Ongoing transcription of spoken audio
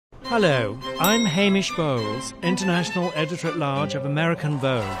Hello, I'm Hamish Bowles, International Editor-at-Large of American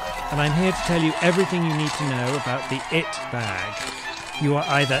Vogue, and I'm here to tell you everything you need to know about the IT bag. You are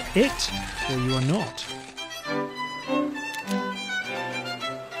either it or you are not.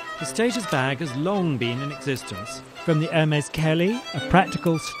 The status bag has long been in existence. From the Hermes Kelly, a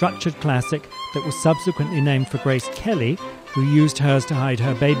practical, structured classic that was subsequently named for Grace Kelly, who used hers to hide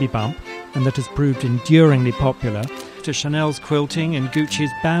her baby bump, and that has proved enduringly popular, to Chanel's quilting and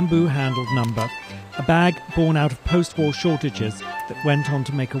Gucci's bamboo-handled number, a bag born out of post-war shortages that went on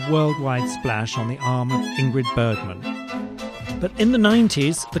to make a worldwide splash on the arm of Ingrid Bergman. But in the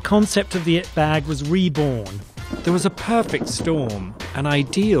 90s, the concept of the IT bag was reborn. There was a perfect storm, an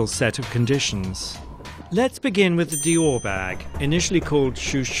ideal set of conditions. Let's begin with the Dior bag, initially called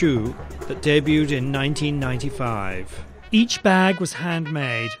Chouchou, that debuted in 1995. Each bag was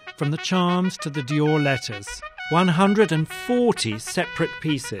handmade, from the charms to the Dior letters. 140 separate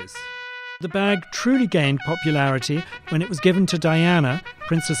pieces. The bag truly gained popularity when it was given to Diana,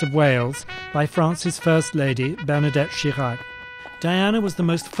 Princess of Wales, by France's First Lady, Bernadette Chirac. Diana was the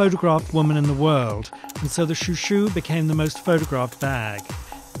most photographed woman in the world, and so the Chouchou became the most photographed bag.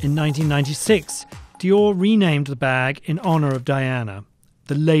 In 1996, Dior renamed the bag in honour of Diana,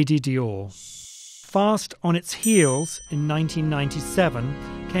 the Lady Dior. Fast on its heels, in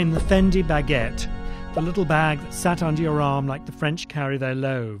 1997, came the Fendi baguette, the little bag that sat under your arm like the French carry their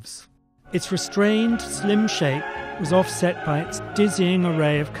loaves. Its restrained, slim shape was offset by its dizzying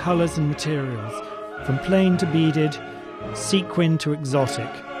array of colours and materials, from plain to beaded, sequin to exotic.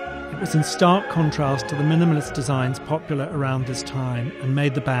 It was in stark contrast to the minimalist designs popular around this time and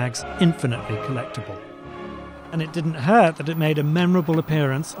made the bags infinitely collectible. And it didn't hurt that it made a memorable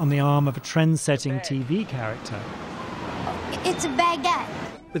appearance on the arm of a trend-setting TV character. It's a baguette.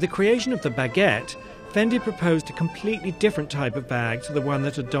 With the creation of the baguette, Fendi proposed a completely different type of bag to the one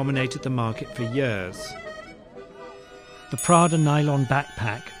that had dominated the market for years. The Prada nylon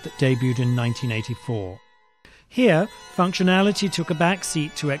backpack that debuted in 1984. Here, functionality took a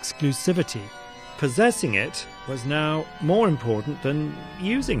backseat to exclusivity. Possessing it was now more important than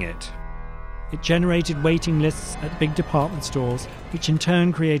using it. It generated waiting lists at big department stores, which in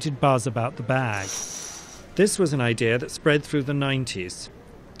turn created buzz about the bag. This was an idea that spread through the 90s.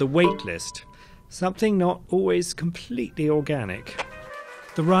 The wait list. Something not always completely organic.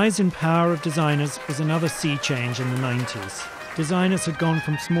 The rise in power of designers was another sea change in the 90s. Designers had gone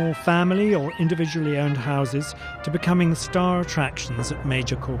from small family or individually owned houses to becoming the star attractions at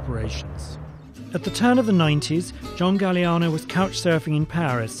major corporations. At the turn of the 90s, John Galliano was couch-surfing in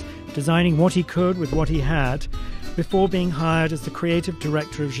Paris, designing what he could with what he had, before being hired as the creative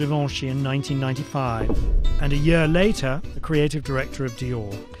director of Givenchy in 1995, and a year later, the creative director of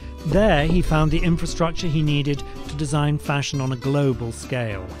Dior. There, he found the infrastructure he needed to design fashion on a global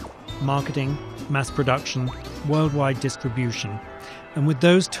scale. Marketing, mass production, worldwide distribution. And with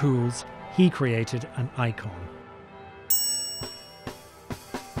those tools, he created an icon.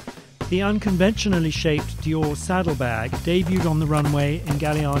 The unconventionally shaped Dior saddlebag debuted on the runway in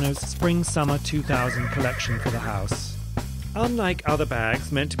Galliano's Spring-Summer 2000 collection for the house. Unlike other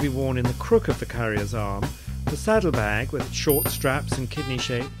bags meant to be worn in the crook of the carrier's arm, the saddlebag, with its short straps and kidney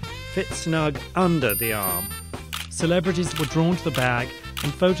shape, fits snug under the arm. Celebrities were drawn to the bag,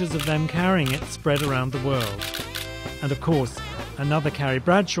 and photos of them carrying it spread around the world. And of course, another Carrie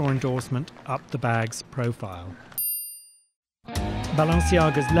Bradshaw endorsement upped the bag's profile.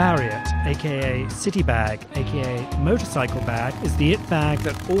 Balenciaga's Lariat, aka City Bag, aka Motorcycle Bag, is the IT bag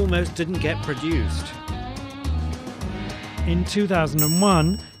that almost didn't get produced. In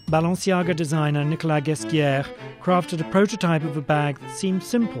 2001, Balenciaga designer Nicolas Guesquière crafted a prototype of a bag that seemed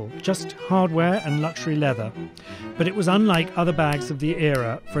simple, just hardware and luxury leather. But it was unlike other bags of the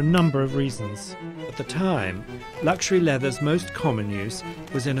era for a number of reasons. At the time, luxury leather's most common use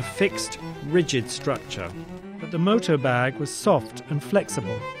was in a fixed, rigid structure. But the Moto bag was soft and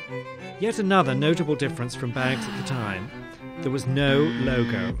flexible. Yet another notable difference from bags at the time, there was no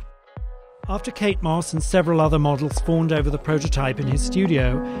logo. After Kate Moss and several other models fawned over the prototype in his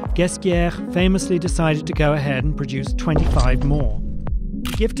studio, Guesquière famously decided to go ahead and produce 25 more.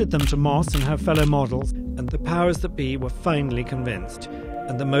 He gifted them to Moss and her fellow models, and the powers that be were finally convinced,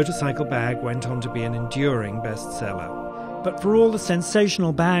 and the motorcycle bag went on to be an enduring bestseller. But for all the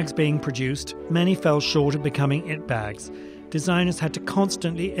sensational bags being produced, many fell short of becoming IT bags. Designers had to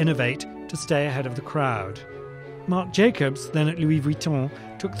constantly innovate to stay ahead of the crowd. Marc Jacobs, then at Louis Vuitton,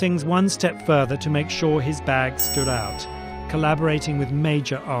 took things one step further to make sure his bag stood out, collaborating with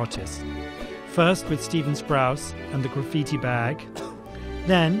major artists. First with Steven Sprouse and the graffiti bag,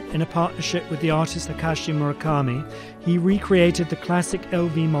 Then, in a partnership with the artist Takashi Murakami, he recreated the classic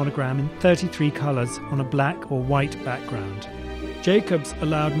LV monogram in 33 colours on a black or white background. Jacobs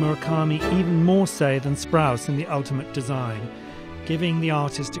allowed Murakami even more say than Sprouse in the ultimate design, giving the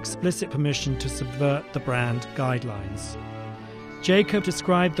artist explicit permission to subvert the brand guidelines. Jacob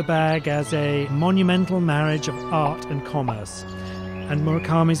described the bag as a monumental marriage of art and commerce, and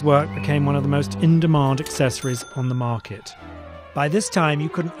Murakami's work became one of the most in-demand accessories on the market. By this time, you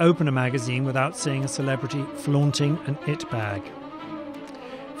couldn't open a magazine without seeing a celebrity flaunting an it bag.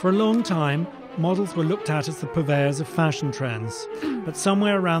 For a long time, models were looked at as the purveyors of fashion trends, but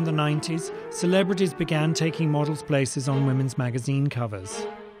somewhere around the 90s, celebrities began taking models' places on women's magazine covers.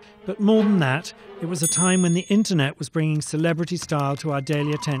 But more than that, it was a time when the internet was bringing celebrity style to our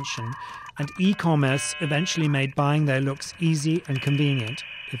daily attention, and e-commerce eventually made buying their looks easy and convenient,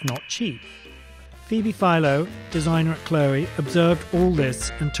 if not cheap. Phoebe Philo, designer at Chloe, observed all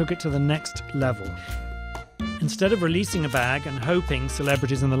this and took it to the next level. Instead of releasing a bag and hoping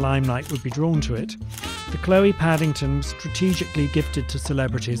celebrities in the limelight would be drawn to it, the Chloe Paddington was strategically gifted to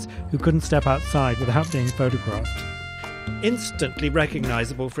celebrities who couldn't step outside without being photographed. Instantly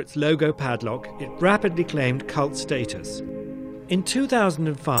recognizable for its logo padlock, it rapidly claimed cult status. In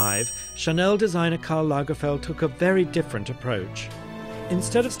 2005, Chanel designer Karl Lagerfeld took a very different approach.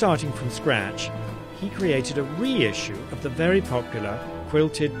 Instead of starting from scratch, he created a reissue of the very popular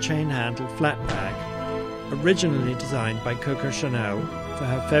quilted chain-handled flat bag, originally designed by Coco Chanel for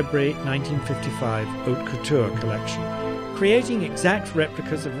her February 1955 Haute Couture collection. Creating exact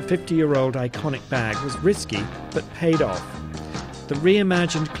replicas of a 50-year-old iconic bag was risky, but paid off. The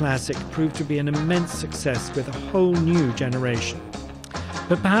reimagined classic proved to be an immense success with a whole new generation.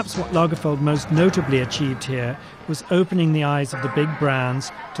 But perhaps what Lagerfeld most notably achieved here was opening the eyes of the big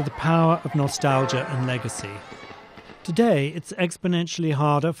brands to the power of nostalgia and legacy. Today, it's exponentially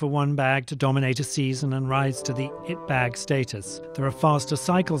harder for one bag to dominate a season and rise to the it bag status. There are faster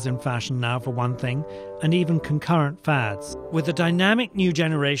cycles in fashion now, for one thing, and even concurrent fads. With a dynamic new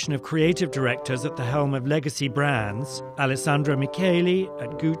generation of creative directors at the helm of legacy brands, Alessandro Michele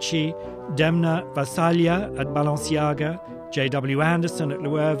at Gucci, Demna Gvasalia at Balenciaga, J.W. Anderson at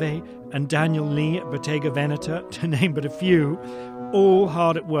Loewe, and Daniel Lee at Bottega Veneta, to name but a few, all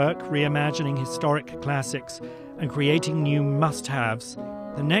hard at work reimagining historic classics and creating new must-haves.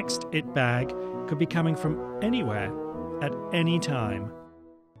 The next it bag could be coming from anywhere, at any time.